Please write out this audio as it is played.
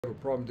Have a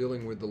problem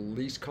dealing with the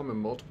least common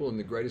multiple and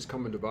the greatest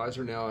common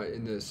divisor. Now,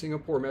 in the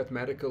Singapore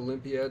Mathematical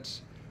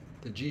Olympiads,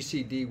 the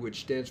GCD, which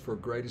stands for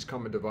greatest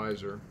common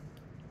divisor,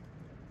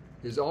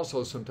 is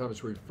also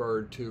sometimes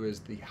referred to as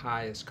the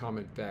highest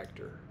common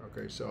factor.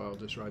 Okay, so I'll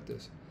just write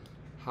this.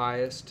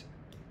 Highest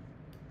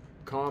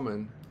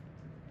common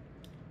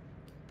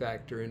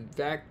factor. And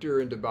factor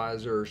and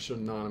divisor are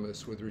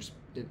synonymous with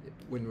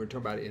when we're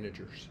talking about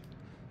integers.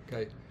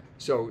 Okay.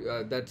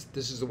 So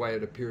this is the way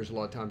it appears a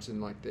lot of times in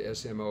like the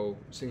SMO,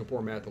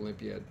 Singapore Math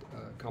Olympiad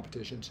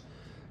competitions.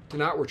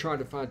 Tonight we're trying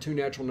to find two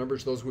natural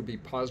numbers. Those would be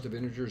positive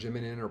integers, M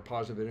and N, or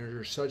positive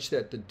integers, such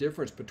that the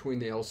difference between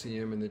the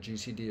LCM and the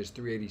GCD is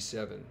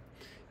 387.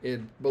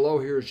 And below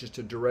here is just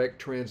a direct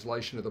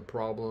translation of the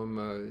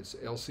problem. It's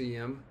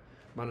LCM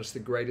minus the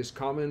greatest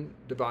common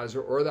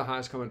divisor or the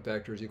highest common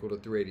factor is equal to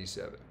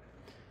 387.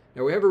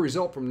 Now we have a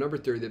result from number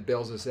theory that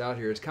bails us out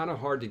here. It's kind of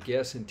hard to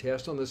guess and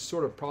test on this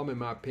sort of problem in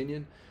my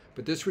opinion.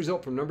 But this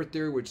result from number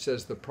theory, which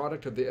says the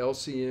product of the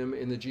LCM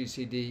and the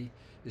GCD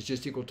is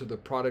just equal to the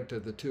product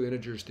of the two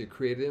integers that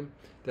created them,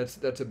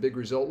 that's a big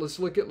result. Let's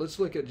look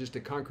at just a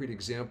concrete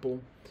example.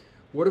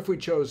 What if we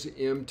chose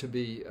M to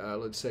be,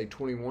 let's say,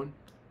 21?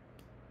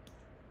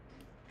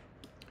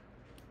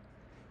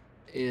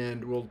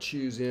 And we'll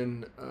choose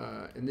N,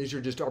 and these are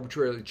just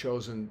arbitrarily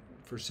chosen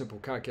for simple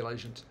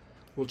calculations.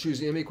 We'll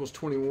choose M equals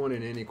 21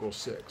 and N equals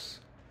 6,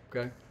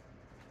 okay?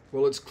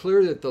 Well, it's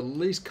clear that the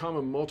least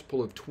common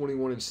multiple of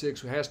 21 and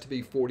 6 has to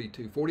be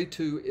 42.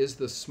 42 is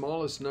the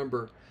smallest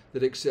number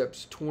that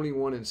accepts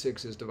 21 and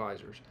 6 as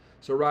divisors.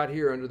 So right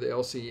here under the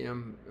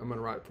LCM, I'm going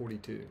to write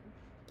 42.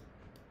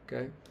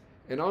 Okay?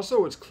 And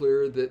also it's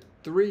clear that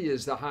 3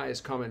 is the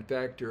highest common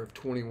factor of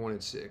 21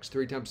 and 6.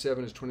 3 times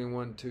 7 is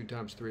 21, 2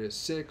 times 3 is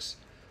 6.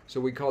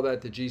 So we call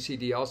that the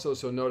GCD also.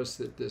 So notice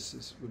that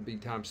this would be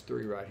times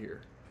 3 right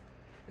here.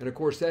 And of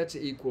course, that's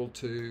equal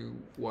to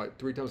what?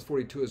 3 times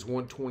 42 is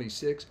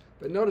 126.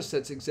 But notice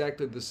that's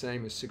exactly the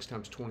same as 6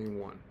 times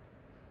 21.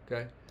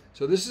 Okay?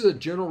 So this is a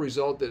general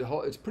result that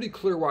it's pretty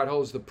clear why it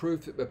holds. The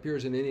proof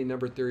appears in any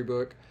number theory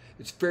book.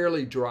 It's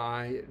fairly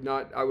dry.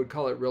 I would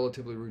call it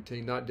relatively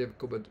routine, not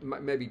difficult,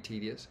 but maybe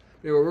tedious.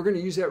 Anyway, we're going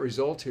to use that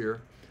result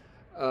here.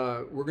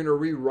 We're going to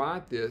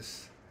rewrite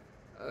this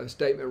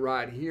statement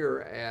right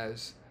here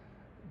as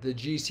the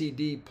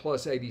GCD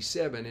plus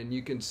 87. And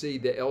you can see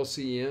the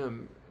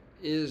LCM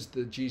is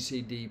the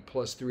GCD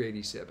plus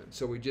 387.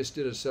 So we just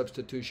did a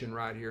substitution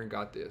right here and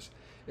got this.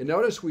 And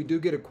notice we do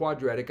get a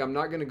quadratic. I'm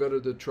not going to go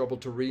to the trouble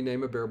to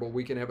rename a variable.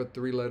 We can have a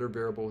 3-letter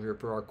variable here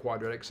for our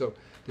quadratic. So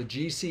the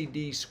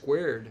GCD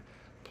squared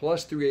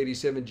plus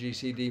 387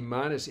 GCD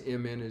minus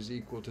MN is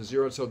equal to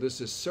 0. So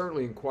this is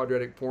certainly in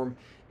quadratic form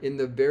in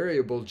the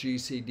variable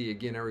GCD.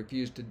 Again, I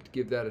refuse to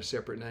give that a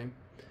separate name.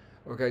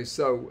 Okay,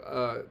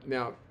 so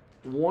now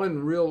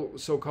one real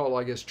so-called,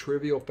 I guess,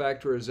 trivial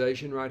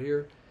factorization right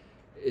here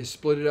is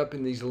split it up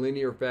in these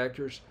linear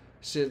factors.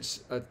 Since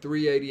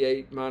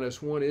 388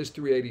 minus 1 is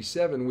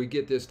 387, we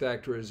get this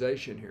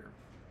factorization here.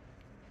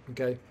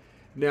 Okay,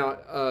 now,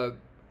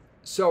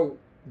 so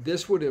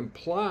this would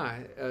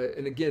imply,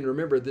 and again,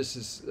 remember this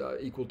is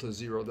equal to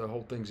 0. The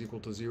whole thing's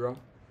equal to 0.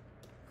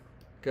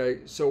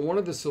 Okay, so one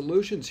of the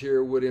solutions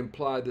here would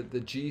imply that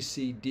the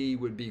GCD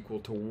would be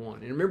equal to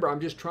 1. And remember,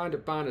 I'm just trying to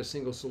find a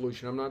single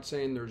solution. I'm not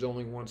saying there's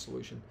only one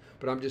solution,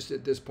 but I'm just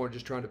at this point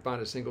just trying to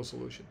find a single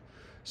solution.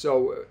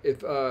 So if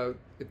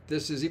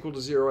this is equal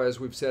to 0 as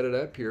we've set it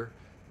up here,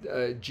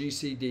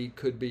 GCD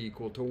could be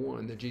equal to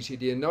 1. The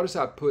GCD, and notice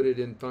I put it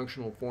in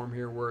functional form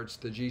here where it's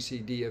the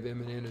GCD of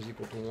M and N is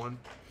equal to 1.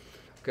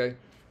 Okay,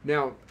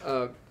 now,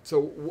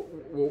 so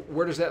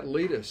where does that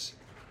lead us?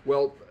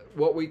 Well,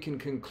 what we can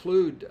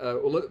conclude,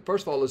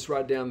 first of all, let's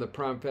write down the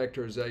prime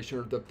factorization,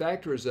 or the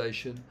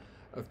factorization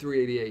of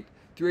 388.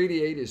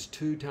 388 is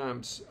 2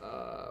 times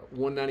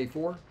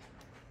 194.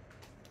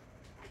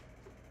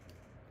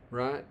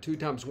 Right? 2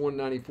 times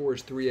 194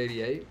 is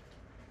 388.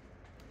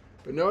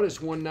 But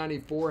notice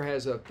 194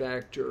 has a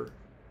factor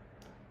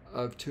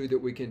of 2 that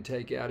we can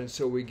take out, and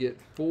so we get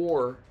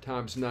 4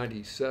 times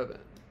 97.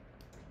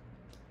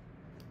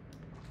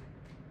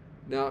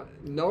 Now,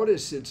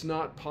 notice it's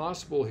not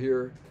possible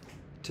here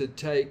to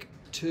take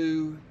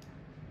 2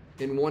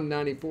 and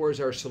 194 as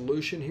our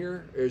solution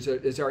here,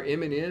 as our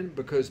M and N,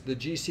 because the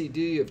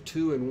GCD of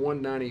 2 and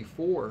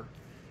 194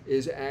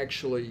 is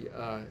actually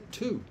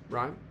 2,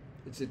 right?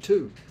 It's a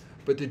 2.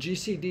 But the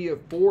GCD of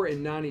 4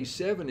 and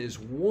 97 is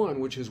 1,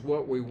 which is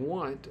what we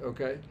want,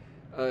 okay?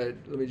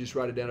 Let me just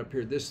write it down up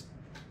here.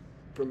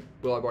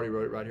 Well, I've already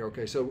wrote it right here.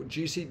 Okay, so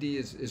GCD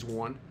is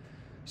 1.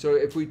 So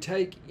if we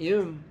take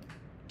M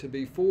to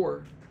be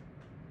 4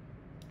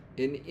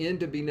 and N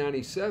to be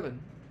 97,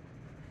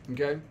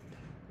 okay?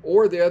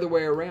 Or the other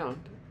way around,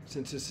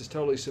 since this is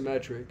totally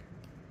symmetric,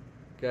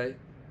 okay?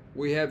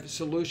 We have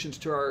solutions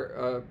to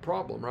our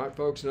problem, right,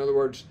 folks? In other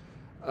words,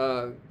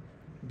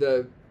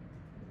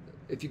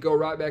 if you go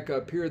right back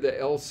up here, the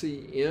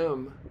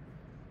LCM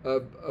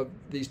of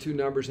these two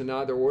numbers in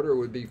either order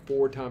would be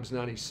 4 times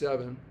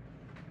 97,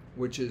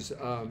 which is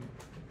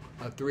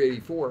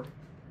 384,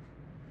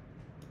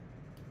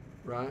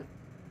 right?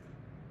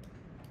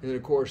 And then,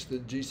 of course, the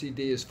GCD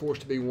is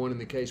forced to be 1 in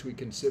the case we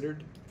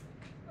considered.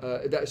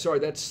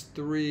 That's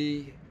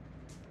 3.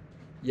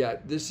 Yeah,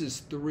 this is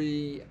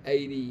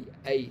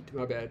 388.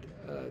 My bad.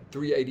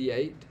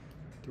 388.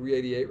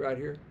 388 right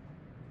here.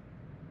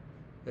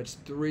 That's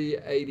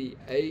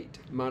 388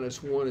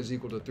 minus 1 is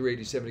equal to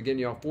 387. Again,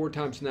 y'all, 4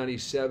 times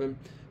 97.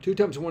 2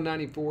 times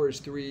 194 is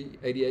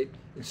 388.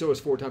 And so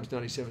is 4 times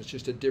 97. It's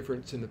just a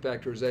difference in the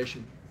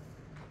factorization.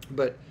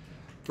 But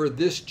for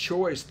this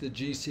choice, the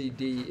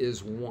GCD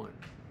is 1.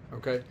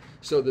 Okay?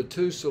 So the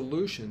two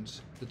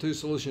solutions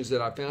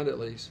that I found at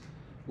least,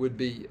 would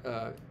be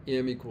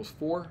m equals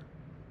 4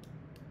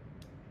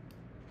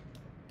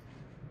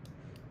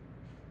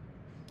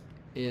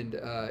 and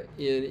n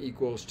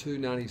equals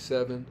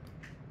 297,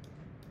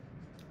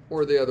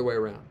 or the other way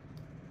around.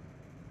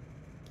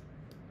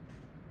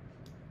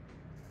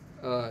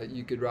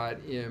 You could write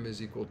m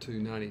is equal to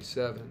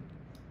 97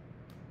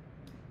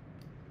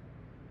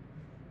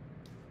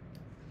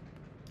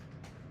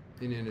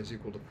 and n is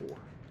equal to 4.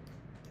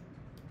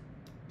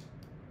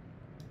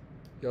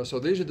 Yeah, so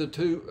these are the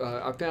two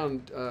I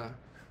found.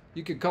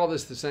 You could call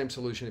this the same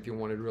solution if you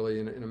wanted, really,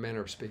 in a manner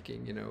of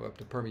speaking, you know, up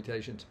to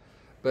permutations.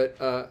 But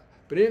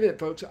in any event,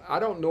 folks, I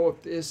don't know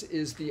if this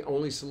is the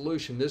only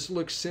solution. This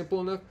looks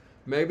simple enough.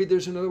 Maybe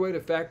there's another way to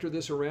factor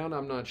this around.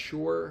 I'm not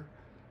sure.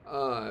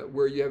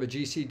 Where you have a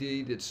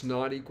GCD that's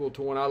not equal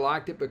to 1. I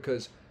liked it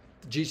because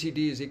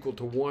GCD is equal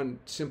to 1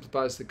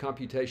 simplifies the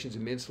computations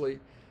immensely.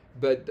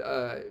 But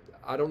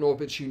I don't know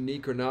if it's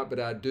unique or not, but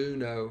I do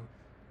know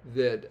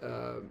that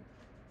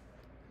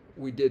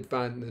we did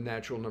find the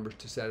natural numbers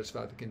to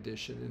satisfy the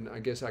condition. And I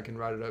guess I can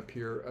write it up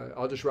here.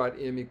 I'll just write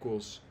m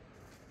equals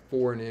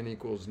 4 and n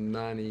equals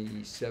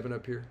 97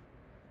 up here.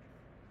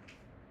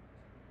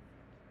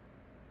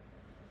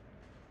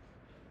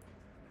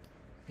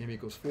 M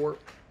equals 4.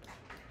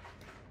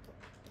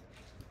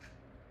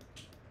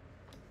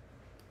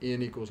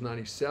 N equals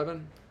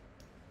 97.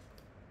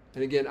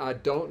 And again, I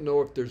don't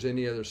know if there's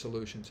any other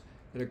solutions.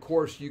 And of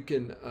course, you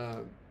can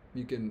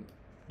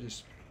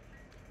just,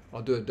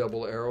 I'll do a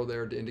double arrow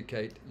there to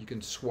indicate you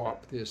can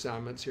swap the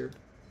assignments here.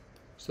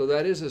 So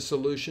that is a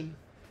solution.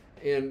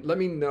 And let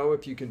me know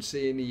if you can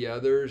see any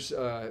others.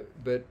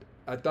 But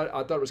I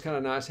thought it was kind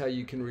of nice how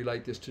you can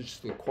relate this to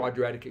just the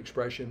quadratic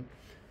expression,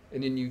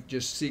 and then you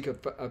just seek a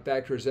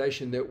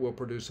factorization that will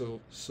produce a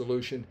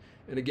solution.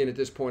 And again, at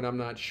this point, I'm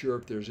not sure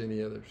if there's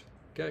any others.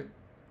 Okay,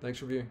 thanks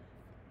for viewing.